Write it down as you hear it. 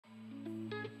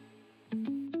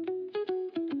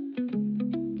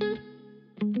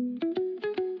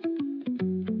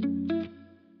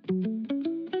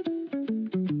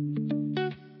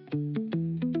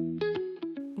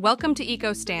Welcome to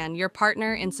Ecostan, your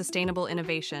partner in sustainable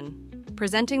innovation.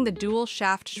 Presenting the dual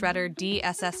shaft shredder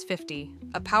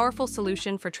DSS50, a powerful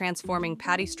solution for transforming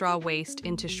paddy straw waste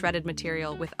into shredded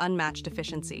material with unmatched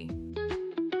efficiency.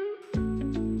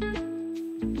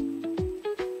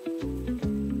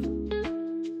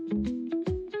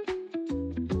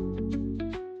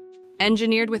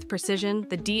 Engineered with precision,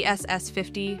 the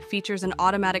DSS50 features an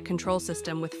automatic control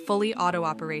system with fully auto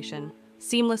operation,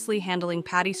 seamlessly handling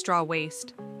paddy straw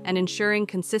waste and ensuring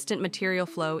consistent material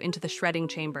flow into the shredding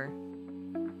chamber.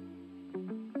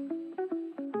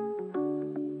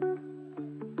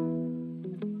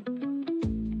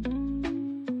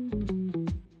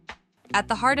 At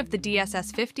the heart of the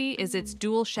DSS50 is its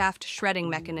dual-shaft shredding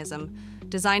mechanism,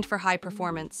 designed for high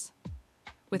performance.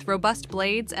 With robust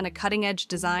blades and a cutting-edge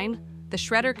design, the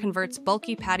shredder converts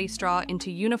bulky paddy straw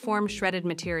into uniform shredded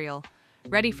material,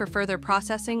 ready for further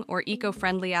processing or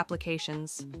eco-friendly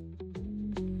applications.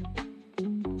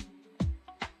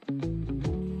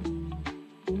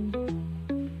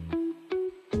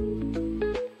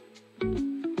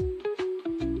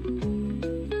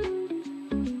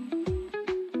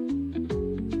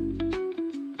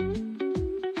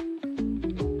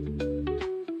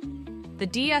 The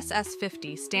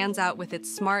DSS50 stands out with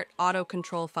its smart auto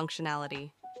control functionality.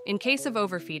 In case of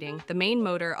overfeeding, the main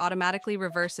motor automatically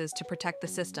reverses to protect the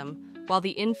system, while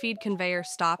the in-feed conveyor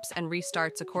stops and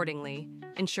restarts accordingly,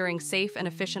 ensuring safe and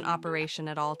efficient operation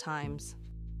at all times.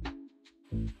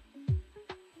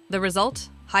 The result?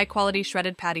 High-quality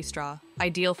shredded paddy straw,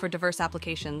 ideal for diverse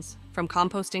applications, from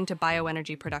composting to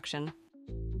bioenergy production.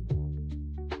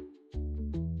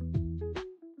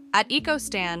 At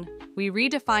Ecostan, we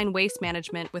redefine waste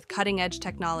management with cutting-edge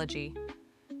technology.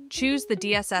 Choose the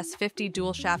DSS50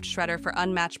 dual-shaft shredder for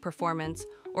unmatched performance,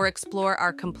 or explore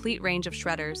our complete range of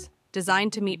shredders,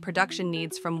 designed to meet production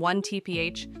needs from 1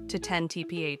 TPH to 10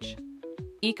 TPH.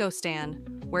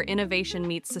 Ecostan, where innovation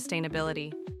meets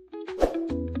sustainability.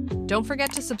 Don't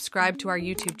forget to subscribe to our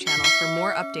YouTube channel for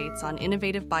more updates on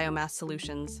innovative biomass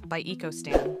solutions by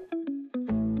Ecostan.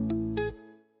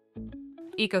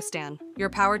 Ecostan, your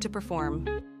power to perform.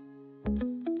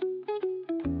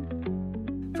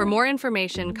 For more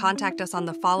information, contact us on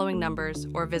the following numbers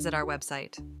or visit our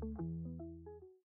website.